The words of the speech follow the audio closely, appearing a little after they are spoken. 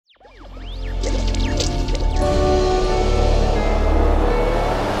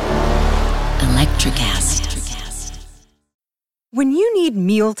When you need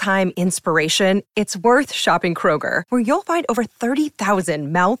mealtime inspiration, it's worth shopping Kroger, where you'll find over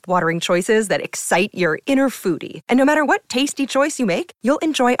 30,000 mouth-watering choices that excite your inner foodie. And no matter what tasty choice you make, you'll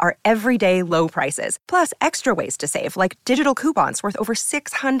enjoy our everyday low prices, plus extra ways to save, like digital coupons worth over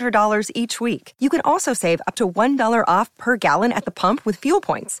 $600 each week. You can also save up to $1 off per gallon at the pump with fuel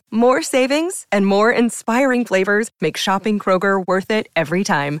points. More savings and more inspiring flavors make shopping Kroger worth it every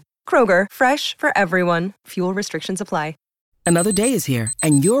time. Kroger, fresh for everyone. Fuel restrictions apply. Another day is here,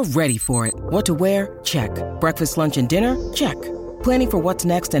 and you're ready for it. What to wear? Check. Breakfast, lunch, and dinner? Check. Planning for what's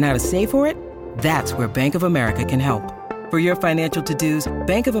next and how to save for it? That's where Bank of America can help. For your financial to-dos,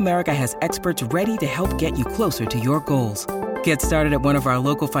 Bank of America has experts ready to help get you closer to your goals. Get started at one of our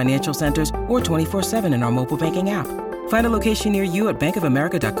local financial centers or 24/7 in our mobile banking app. Find a location near you at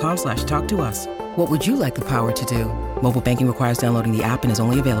bankofamerica.com/talktous. What would you like the power to do? Mobile banking requires downloading the app and is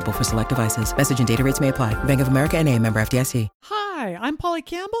only available for select devices. Message and data rates may apply. Bank of America N.A., member FDIC. Hi, I'm Polly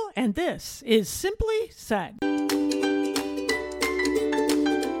Campbell, and this is Simply Said.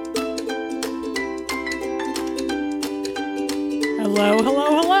 Hello,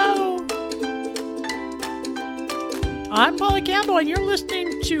 hello, hello. I'm Polly Campbell, and you're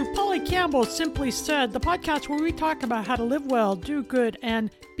listening to Polly Campbell Simply Said, the podcast where we talk about how to live well, do good, and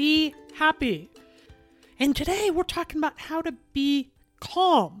be happy. And today we're talking about how to be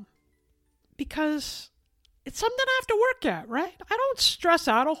calm, because it's something I have to work at, right? I don't stress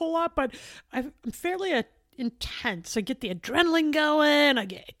out a whole lot, but I'm fairly intense. I get the adrenaline going, I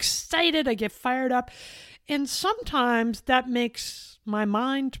get excited, I get fired up, and sometimes that makes my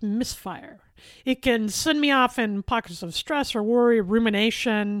mind misfire. It can send me off in pockets of stress or worry,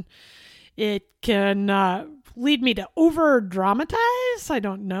 rumination. It can lead me to over-dramatize. I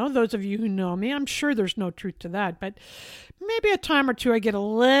don't know. Those of you who know me, I'm sure there's no truth to that. But maybe a time or two I get a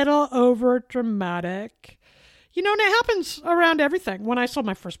little over-dramatic. You know, and it happens around everything. When I sold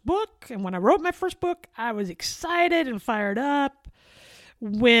my first book and when I wrote my first book, I was excited and fired up.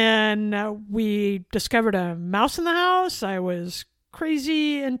 When we discovered a mouse in the house, I was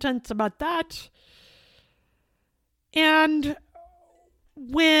crazy intense about that. And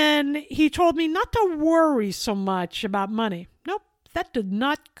when he told me not to worry so much about money, nope, that did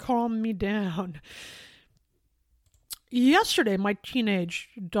not calm me down. Yesterday, my teenage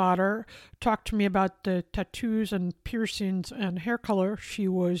daughter talked to me about the tattoos and piercings and hair color she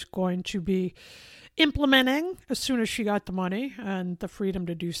was going to be implementing as soon as she got the money and the freedom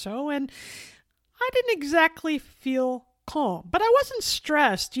to do so. And I didn't exactly feel calm, but I wasn't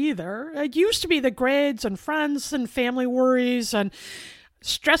stressed either. It used to be the grades and friends and family worries and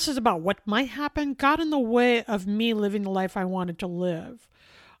stresses about what might happen got in the way of me living the life I wanted to live.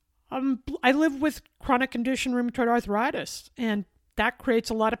 I live with chronic condition rheumatoid arthritis, and that creates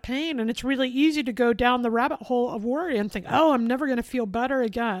a lot of pain, and it's really easy to go down the rabbit hole of worry and think, oh, I'm never going to feel better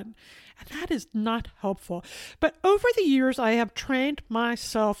again. And that is not helpful. But over the years, I have trained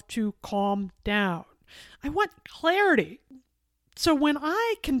myself to calm down. I want clarity. So when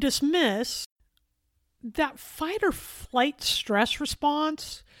I can dismiss that fight or flight stress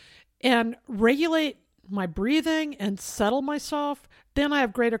response and regulate my breathing and settle myself, then I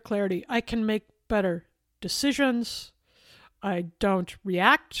have greater clarity. I can make better decisions. I don't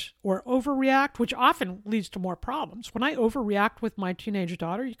react or overreact, which often leads to more problems. When I overreact with my teenage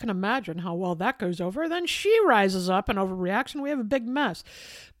daughter, you can imagine how well that goes over. Then she rises up and overreacts, and we have a big mess.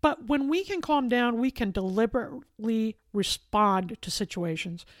 But when we can calm down, we can deliberately respond to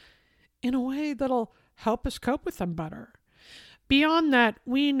situations in a way that'll help us cope with them better. Beyond that,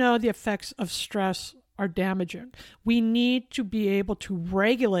 we know the effects of stress are damaging. We need to be able to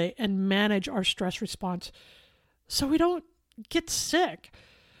regulate and manage our stress response so we don't get sick,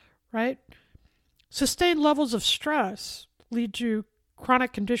 right? Sustained levels of stress lead to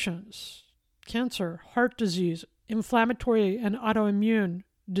chronic conditions, cancer, heart disease, inflammatory and autoimmune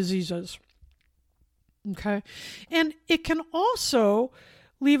diseases. Okay? And it can also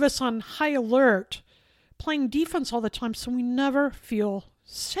leave us on high alert, playing defense all the time, so we never feel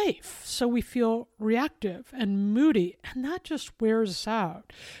safe. So we feel reactive and moody, and that just wears us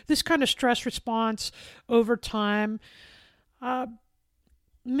out. This kind of stress response over time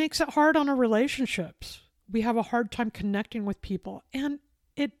makes it hard on our relationships. We have a hard time connecting with people, and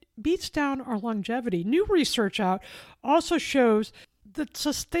it beats down our longevity. New research out also shows that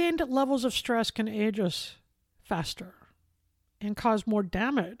sustained levels of stress can age us faster and cause more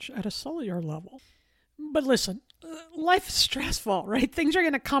damage at a cellular level. But listen, life is stressful, right? Things are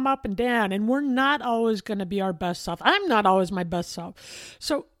going to come up and down, and we're not always going to be our best self. I'm not always my best self.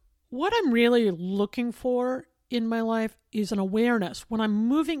 So what I'm really looking for in my life is an awareness when I'm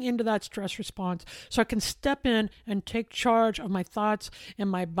moving into that stress response, so I can step in and take charge of my thoughts and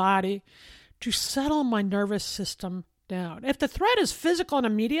my body to settle my nervous system down. If the threat is physical and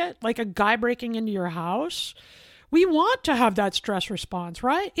immediate, like a guy breaking into your house, we want to have that stress response,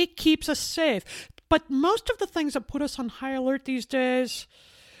 right? It keeps us safe. But most of the things that put us on high alert these days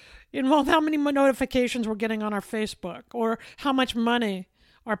involve how many notifications we're getting on our Facebook or how much money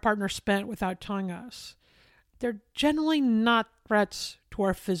our partner spent without telling us. They're generally not threats to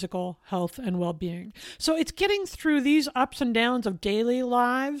our physical health and well-being. So it's getting through these ups and downs of daily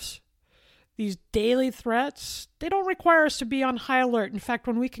lives. These daily threats, they don't require us to be on high alert. In fact,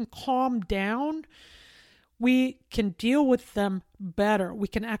 when we can calm down, we can deal with them better. We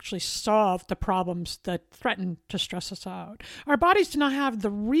can actually solve the problems that threaten to stress us out. Our bodies do not have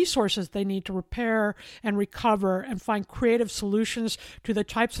the resources they need to repair and recover and find creative solutions to the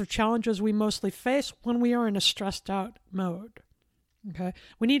types of challenges we mostly face when we are in a stressed out mode. Okay?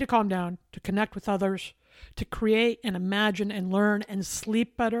 We need to calm down, to connect with others, to create and imagine and learn and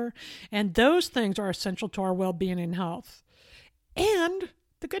sleep better. And those things are essential to our well-being and health. And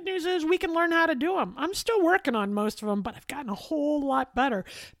the good news is we can learn how to do them. I'm still working on most of them, but I've gotten a whole lot better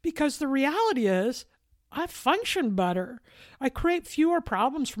because the reality is I function better. I create fewer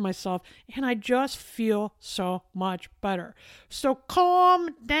problems for myself, and I just feel so much better. So calm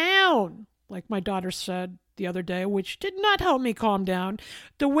down, like my daughter said the other day, which did not help me calm down.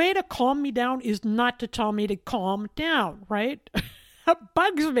 The way to calm me down is not to tell me to calm down, right? It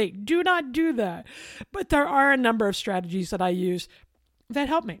bugs me. Do not do that. But there are a number of strategies that I use that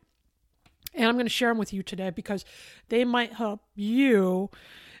help me. And I'm going to share them with you today because they might help you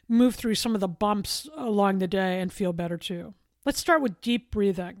move through some of the bumps along the day and feel better too. Let's start with deep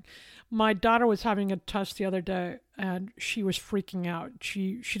breathing. My daughter was having a test the other day and she was freaking out.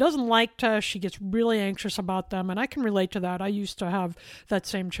 She doesn't like tests. She gets really anxious about them. And I can relate to that. I used to have that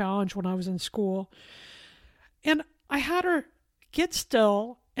same challenge when I was in school. And I had her get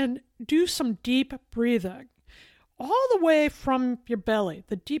still and do some deep breathing. All the way from your belly,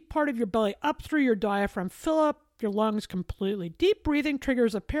 the deep part of your belly, up through your diaphragm. Fill up your lungs completely. Deep breathing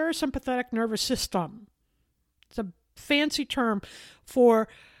triggers the parasympathetic nervous system. It's a fancy term for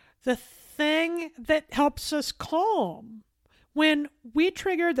the thing that helps us calm. When we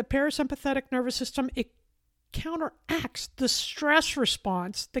trigger the parasympathetic nervous system, it counteracts the stress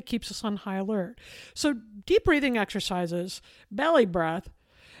response that keeps us on high alert. So deep breathing exercises, belly breath,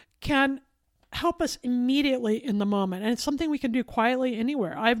 can help us immediately in the moment. And it's something we can do quietly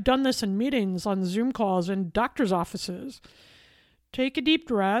anywhere. I've done this in meetings, on Zoom calls, in doctor's offices. Take a deep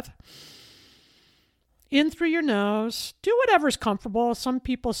breath in through your nose. Do whatever's comfortable. Some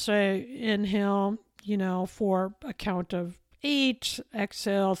people say inhale, for a count of 8,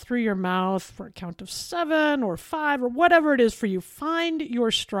 exhale through your mouth for a count of 7 or 5 or whatever it is for you. Find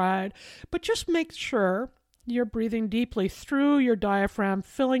your stride, but just make sure you're breathing deeply through your diaphragm,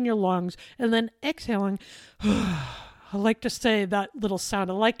 filling your lungs, and then exhaling. I like to say that little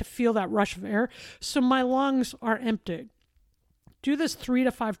sound. I like to feel that rush of air, so my lungs are emptied. Do this 3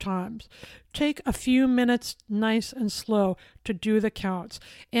 to 5 times. Take a few minutes, nice and slow, to do the counts.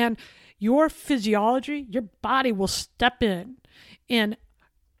 And your physiology, your body will step in and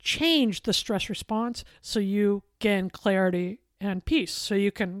change the stress response so you gain clarity and peace, so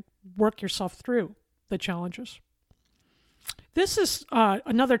you can work yourself through the challenges. This is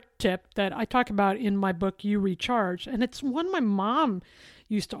another tip that I talk about in my book, You Recharge, and it's one my mom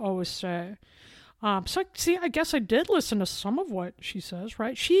used to always say. I guess I did listen to some of what she says,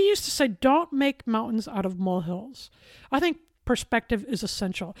 right? She used to say, don't make mountains out of molehills. I think perspective is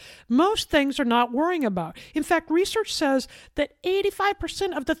essential. Most things are not worrying about. In fact, research says that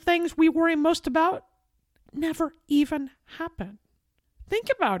 85% of the things we worry most about never even happen. Think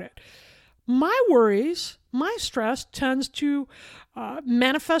about it. My worries, my stress tends to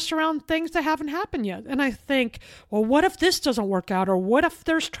manifest around things that haven't happened yet. And I think, well, what if this doesn't work out? Or what if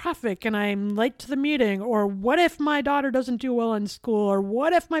there's traffic and I'm late to the meeting? Or what if my daughter doesn't do well in school? Or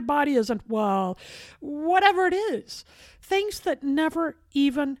what if my body isn't well? Whatever it is. Things that never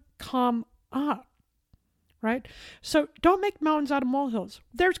even come up, right? So don't make mountains out of molehills.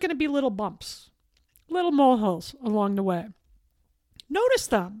 There's going to be little bumps, little molehills along the way. Notice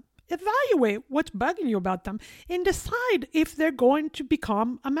them. Evaluate what's bugging you about them and decide if they're going to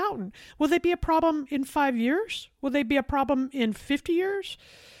become a mountain. Will they be a problem in 5 years? Will they be a problem in 50 years?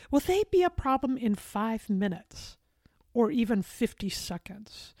 Will they be a problem in 5 minutes or even 50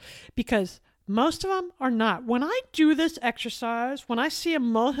 seconds? Because most of them are not. When I do this exercise, when I see a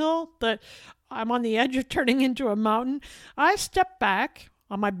molehill that I'm on the edge of turning into a mountain, I step back.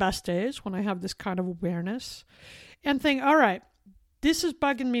 on my best days when I have this kind of awareness and think, all right, this is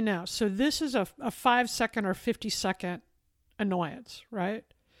bugging me now. So this is a 5-second or 50-second annoyance, right?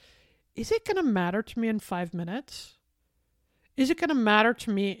 Is it going to matter to me in 5 minutes? Is it going to matter to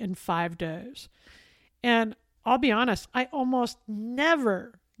me in 5 days? And I'll be honest, I almost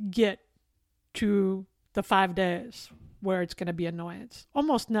never get to the 5 days where it's going to be annoyance.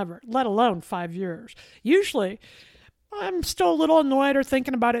 Almost never, let alone 5 years. Usually, I'm still a little annoyed or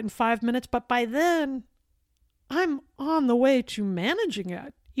thinking about it in 5 minutes, but by then, I'm on the way to managing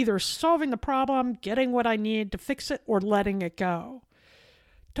it, either solving the problem, getting what I need to fix it, or letting it go.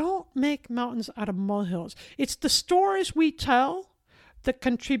 Don't make mountains out of molehills. It's the stories we tell that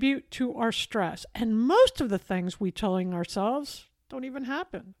contribute to our stress. And most of the things we telling ourselves don't even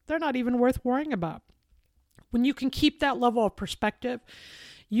happen. They're not even worth worrying about. When you can keep that level of perspective,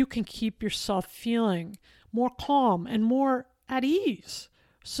 you can keep yourself feeling more calm and more at ease,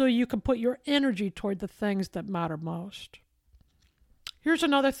 so you can put your energy toward the things that matter most. Here's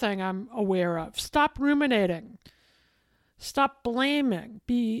another thing I'm aware of. Stop ruminating. Stop blaming.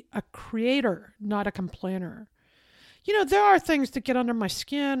 Be a creator, not a complainer. You know, there are things that get under my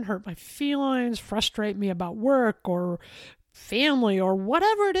skin, hurt my feelings, frustrate me about work or family or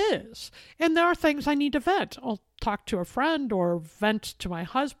whatever it is. And there are things I need to vent. I'll talk to a friend or vent to my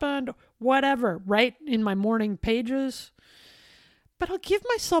husband, whatever, write in my morning pages. But I'll give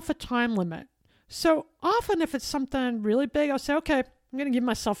myself a time limit. So often if it's something really big, I'll say, okay, I'm going to give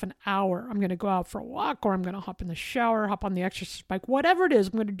myself an hour. I'm going to go out for a walk, or I'm going to hop in the shower, hop on the exercise bike, whatever it is.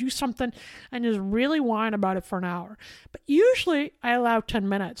 I'm going to do something and just really whine about it for an hour. But usually I allow 10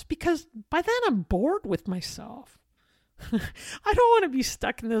 minutes because by then I'm bored with myself. I don't want to be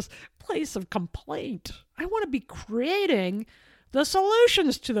stuck in this place of complaint. I want to be creating the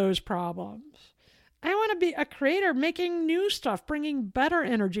solutions to those problems. I want to be a creator, making new stuff, bringing better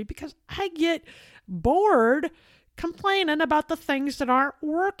energy, because I get bored complaining about the things that aren't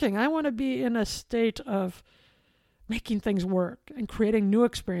working. I want to be in a state of making things work and creating new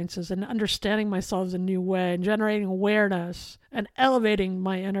experiences and understanding myself in a new way and generating awareness and elevating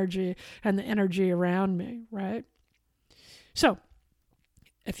my energy and the energy around me, right? So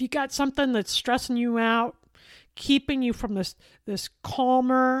if you got something that's stressing you out, keeping you from this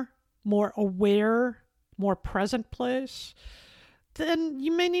calmer, more aware, more present place, then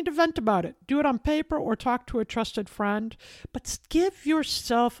you may need to vent about it. Do it on paper or talk to a trusted friend, but give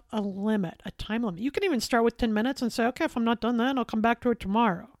yourself a limit, a time limit. You can even start with 10 minutes and say, okay, if I'm not done then, I'll come back to it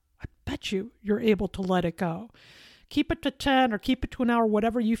tomorrow. I bet you're able to let it go. Keep it to 10 or keep it to an hour,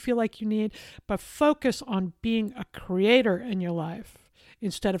 whatever you feel like you need, but focus on being a creator in your life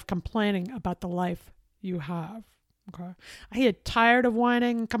instead of complaining about the life you have. Okay. I get tired of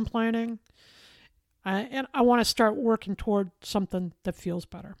whining and complaining, and I want to start working toward something that feels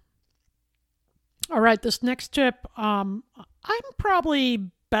better. All right, this next tip, I'm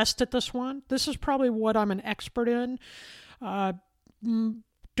probably best at this one. This is probably what I'm an expert in.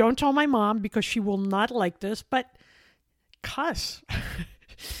 Don't tell my mom because she will not like this, but cuss.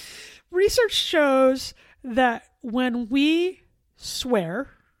 Research shows that when we swear,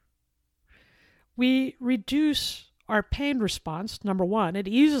 we reduce our pain response. Number one, it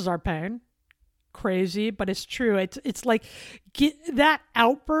eases our pain. Crazy, but it's true. It's like that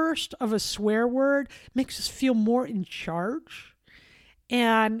outburst of a swear word makes us feel more in charge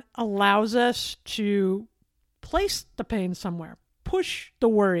and allows us to place the pain somewhere, push the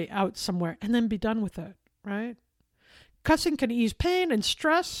worry out somewhere, and then be done with it, right? Cussing can ease pain and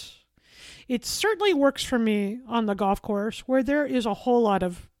stress. It certainly works for me on the golf course where there is a whole lot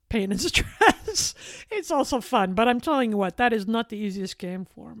of pain and stress. It's also fun, but I'm telling you what, that is not the easiest game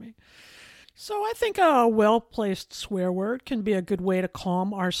for me. So I think a well-placed swear word can be a good way to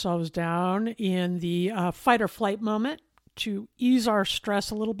calm ourselves down in the fight or flight moment to ease our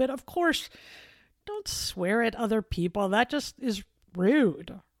stress a little bit. Of course, don't swear at other people. That just is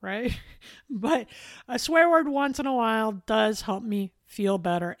rude, right? But a swear word once in a while does help me feel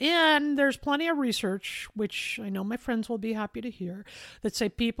better. And there's plenty of research, which I know my friends will be happy to hear, that say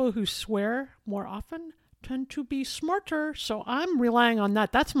people who swear more often tend to be smarter. So I'm relying on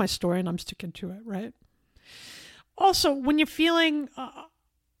that. That's my story and I'm sticking to it, right? Also, when you're feeling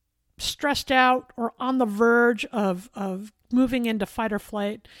stressed out or on the verge of moving into fight or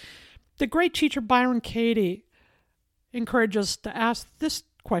flight, the great teacher Byron Katie encourages us to ask this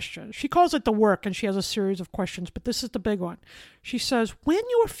question. She calls it the work, and she has a series of questions, but this is the big one. She says, when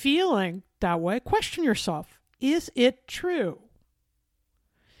you are feeling that way, question yourself, is it true?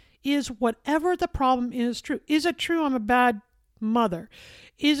 Is whatever the problem is true? Is it true I'm a bad mother?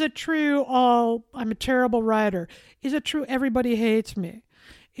 Is it true I'm a terrible writer? Is it true everybody hates me?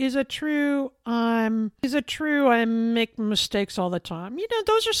 Is it true I make mistakes all the time?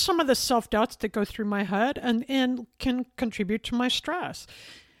 Those are some of the self-doubts that go through my head and can contribute to my stress.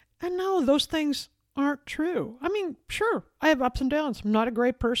 And no, those things aren't true. I mean, sure, I have ups and downs. I'm not a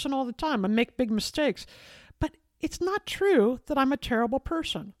great person all the time. I make big mistakes. But it's not true that I'm a terrible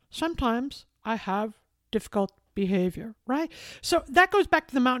person. Sometimes I have difficult behavior, right? So that goes back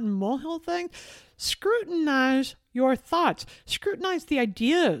to the mountain molehill thing. Scrutinize your thoughts. Scrutinize the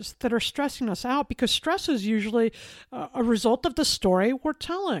ideas that are stressing us out, because stress is usually a result of the story we're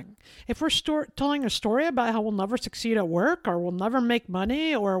telling. If we're telling a story about how we'll never succeed at work, or we'll never make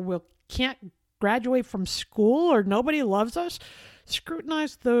money, or we can't graduate from school, or nobody loves us,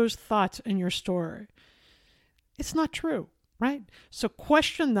 scrutinize those thoughts in your story. It's not true, right? So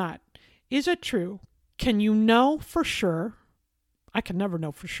question that. Is it true? Can you know for sure? I can never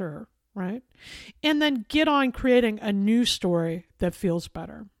know for sure, right? And then get on creating a new story that feels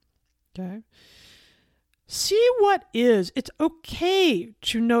better, okay? See what is. It's okay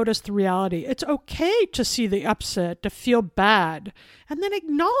to notice the reality. It's okay to see the upset, to feel bad, and then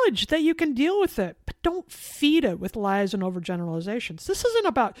acknowledge that you can deal with it. But don't feed it with lies and overgeneralizations. This isn't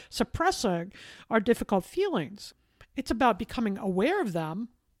about suppressing our difficult feelings. It's about becoming aware of them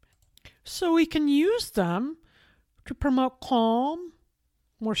so we can use them to promote calm,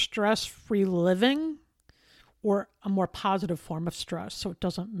 more stress-free living, or a more positive form of stress so it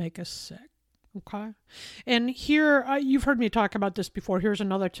doesn't make us sick. Okay? And here, you've heard me talk about this before. Here's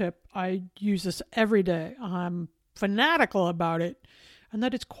another tip. I use this every day. I'm fanatical about it, and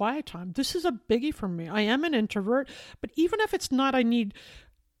that is quiet time. This is a biggie for me. I am an introvert, but even if it's not, I need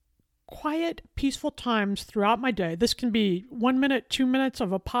quiet, peaceful times throughout my day. This can be 1 minute, 2 minutes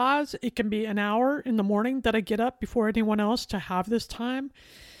of a pause. It can be an hour in the morning that I get up before anyone else to have this time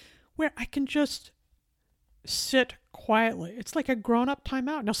where I can just sit quietly. It's like a grown-up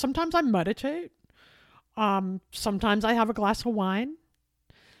timeout. Now, sometimes I meditate. Sometimes I have a glass of wine.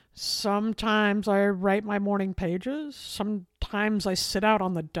 Sometimes I write my morning pages. Sometimes I sit out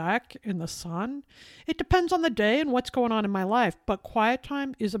on the deck in the sun. It depends on the day and what's going on in my life, but quiet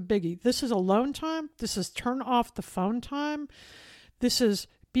time is a biggie. This is alone time. This is turn off the phone time. This is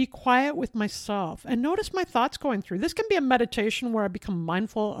be quiet with myself and notice my thoughts going through. This can be a meditation where I become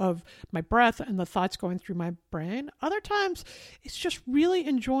mindful of my breath and the thoughts going through my brain. Other times, it's just really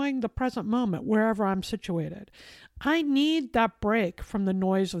enjoying the present moment wherever I'm situated. I need that break from the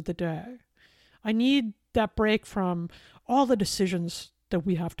noise of the day. I need that break from all the decisions that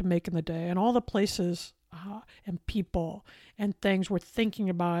we have to make in the day and all the places and people and things we're thinking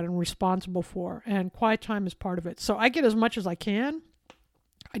about and responsible for. And quiet time is part of it. So I get as much as I can.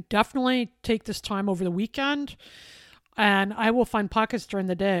 I definitely take this time over the weekend, and I will find pockets during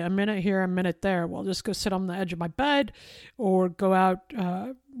the day, a minute here, a minute there. We'll just go sit on the edge of my bed or go out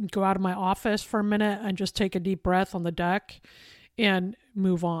of my office for a minute and just take a deep breath on the deck and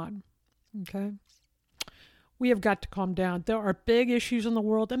move on. Okay? We have got to calm down. There are big issues in the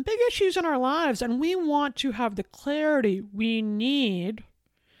world and big issues in our lives, and we want to have the clarity we need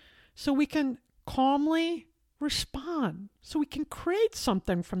so we can calmly respond, so we can create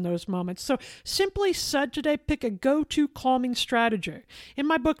something from those moments. So simply said today, pick a go-to calming strategy. In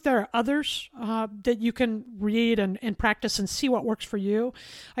my book, there are others that you can read and practice and see what works for you.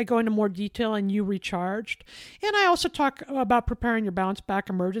 I go into more detail in You Recharged. And I also talk about preparing your bounce back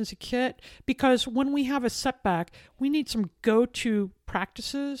emergency kit, because when we have a setback, we need some go-to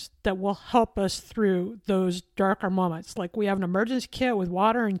practices that will help us through those darker moments. Like we have an emergency kit with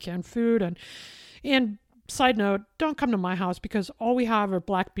water and canned food and side note, don't come to my house because all we have are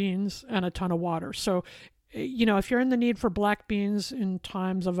black beans and a ton of water. So, if you're in the need for black beans in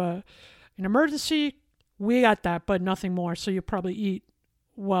times of an emergency, we got that, but nothing more. So you'll probably eat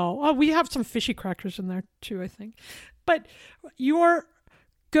well. We have some fishy crackers in there too, I think. But your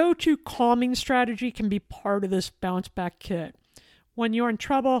go-to calming strategy can be part of this bounce back kit. When you're in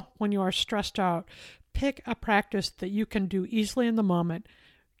trouble, when you are stressed out, pick a practice that you can do easily in the moment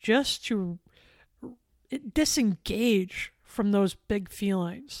just to disengage from those big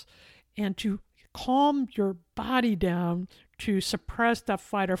feelings and to calm your body down, to suppress that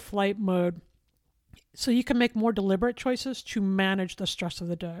fight or flight mode so you can make more deliberate choices to manage the stress of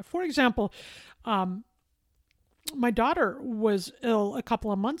the day. For example, my daughter was ill a couple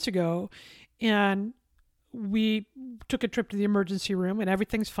of months ago, and we took a trip to the emergency room, and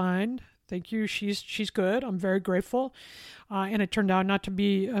everything's fine. Thank you. She's good. I'm very grateful. And it turned out not to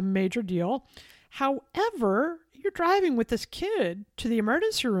be a major deal. However, you're driving with this kid to the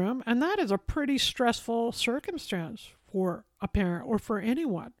emergency room, and that is a pretty stressful circumstance for a parent or for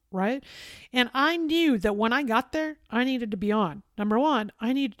anyone, right? And I knew that when I got there, I needed to be on. Number one,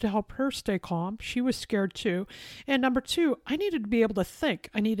 I needed to help her stay calm. She was scared too. And number two, I needed to be able to think.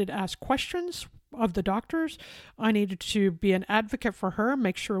 I needed to ask questions of the doctors. I needed to be an advocate for her,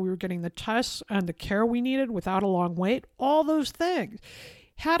 make sure we were getting the tests and the care we needed without a long wait, all those things.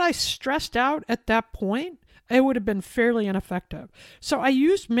 Had I stressed out at that point, it would have been fairly ineffective. So I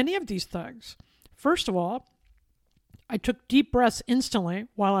used many of these things. First of all, I took deep breaths instantly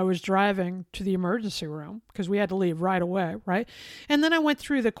while I was driving to the emergency room because we had to leave right away, right? And then I went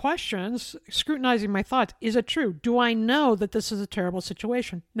through the questions, scrutinizing my thoughts. Is it true? Do I know that this is a terrible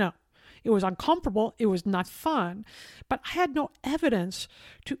situation? No. It was uncomfortable. It was not fun. But I had no evidence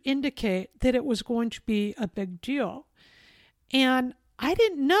to indicate that it was going to be a big deal. And I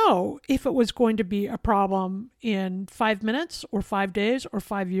didn't know if it was going to be a problem in 5 minutes or 5 days or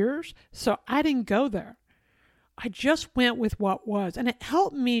 5 years. So I didn't go there. I just went with what was, and it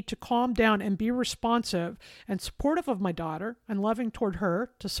helped me to calm down and be responsive and supportive of my daughter and loving toward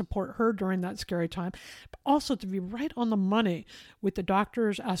her to support her during that scary time, but also to be right on the money with the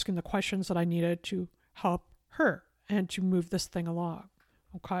doctors asking the questions that I needed to help her and to move this thing along.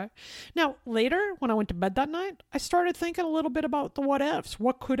 Okay. Now, later, when I went to bed that night, I started thinking a little bit about the what ifs.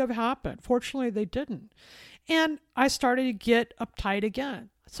 What could have happened? Fortunately, they didn't. And I started to get uptight again.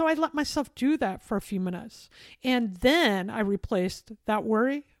 So I let myself do that for a few minutes. And then I replaced that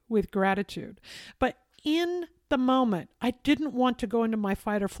worry with gratitude. But in the moment, I didn't want to go into my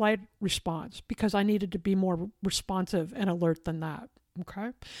fight or flight response because I needed to be more responsive and alert than that. Okay.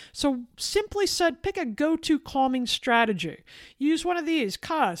 So simply said, pick a go-to calming strategy. Use one of these,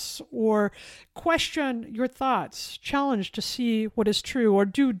 cuss, or question your thoughts, challenge to see what is true, or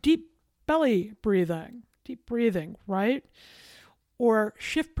do deep belly breathing, right? Or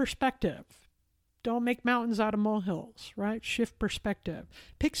shift perspective. Don't make mountains out of molehills, right? Shift perspective.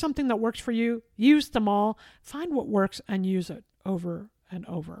 Pick something that works for you, use them all, find what works and use it over and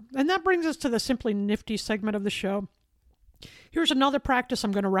over. And that brings us to the Simply Nifty segment of the show. Here's another practice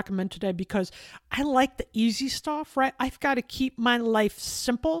I'm going to recommend today because I like the easy stuff, right? I've got to keep my life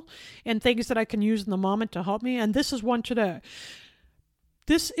simple and things that I can use in the moment to help me. And this is one today.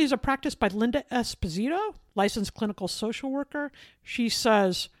 This is a practice by Linda Esposito, licensed clinical social worker. She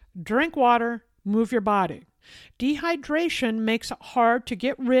says, drink water, move your body. Dehydration makes it hard to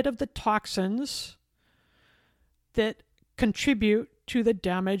get rid of the toxins that contribute to the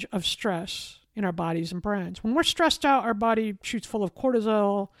damage of stress in our bodies and brains. When we're stressed out, our body shoots full of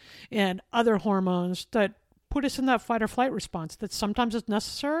cortisol and other hormones that put us in that fight or flight response that sometimes is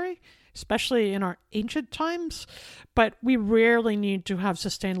necessary, especially in our ancient times, but we rarely need to have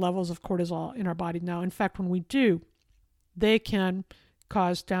sustained levels of cortisol in our body now. In fact, when we do, they can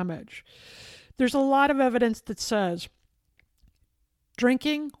cause damage. There's a lot of evidence that says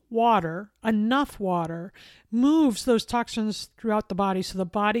drinking water, enough water, moves those toxins throughout the body so the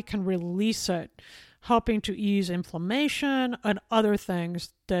body can release it, helping to ease inflammation and other things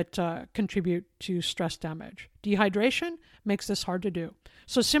that contribute to stress damage. Dehydration makes this hard to do.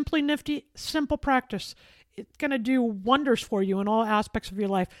 So Simply Nifty, simple practice. It's going to do wonders for you in all aspects of your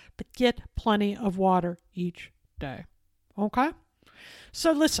life, but get plenty of water each day. Okay?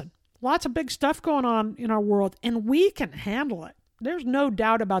 So listen, lots of big stuff going on in our world, and we can handle it. There's no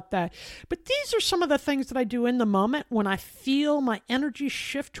doubt about that. But these are some of the things that I do in the moment when I feel my energy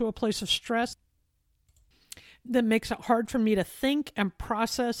shift to a place of stress that makes it hard for me to think and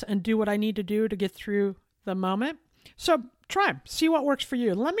process and do what I need to do to get through the moment. So try, see what works for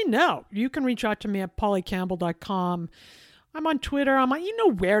you. Let me know. You can reach out to me at pollycampbell.com. I'm on Twitter. You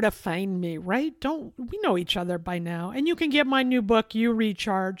know where to find me, right? We know each other by now. And you can get my new book, You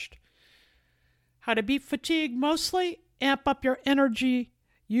Recharged. How to beat fatigue mostly, amp up your energy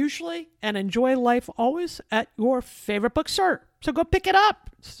usually, and enjoy life always at your favorite bookstore. So go pick it up.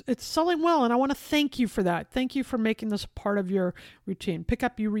 It's selling well, and I want to thank you for that. Thank you for making this a part of your routine. Pick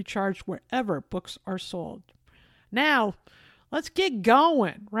up You Recharged wherever books are sold. Now, let's get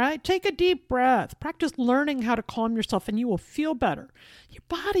going, right? Take a deep breath. Practice learning how to calm yourself, and you will feel better. Your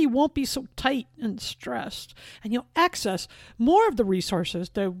body won't be so tight and stressed, and you'll access more of the resources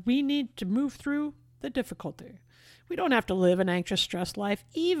that we need to move through the difficulty. We don't have to live an anxious, stressed life,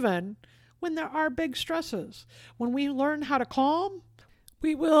 even when there are big stresses. When we learn how to calm,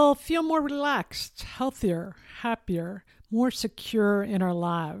 we will feel more relaxed, healthier, happier, more secure in our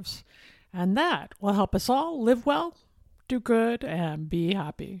lives. And that will help us all live well, do good, and be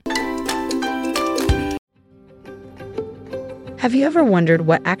happy. Have you ever wondered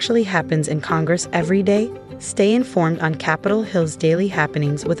what actually happens in Congress every day? Stay informed on Capitol Hill's daily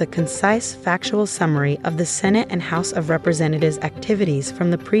happenings with a concise, factual summary of the Senate and House of Representatives' activities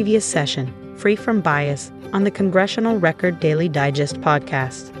from the previous session, free from bias, on the Congressional Record Daily Digest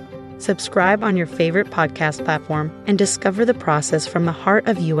podcast. Subscribe on your favorite podcast platform and discover the process from the heart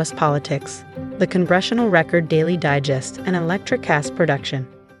of U.S. politics. The Congressional Record Daily Digest, an Electricast production.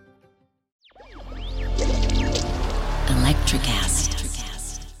 Electricast.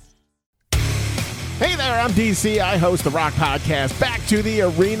 Hey there, I'm DC. I host the rock podcast Back to the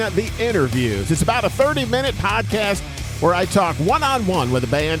Arena, The Interviews. It's about a 30-minute podcast where I talk one-on-one with a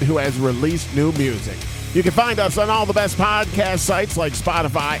band who has released new music. You can find us on all the best podcast sites like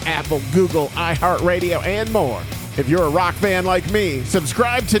Spotify, Apple, Google, iHeartRadio, and more. If you're a rock fan like me,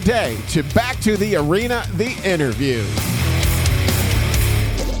 subscribe today to Back to the Arena, The Interviews.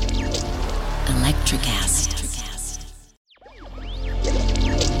 Electricast.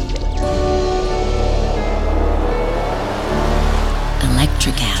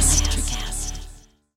 Electricast.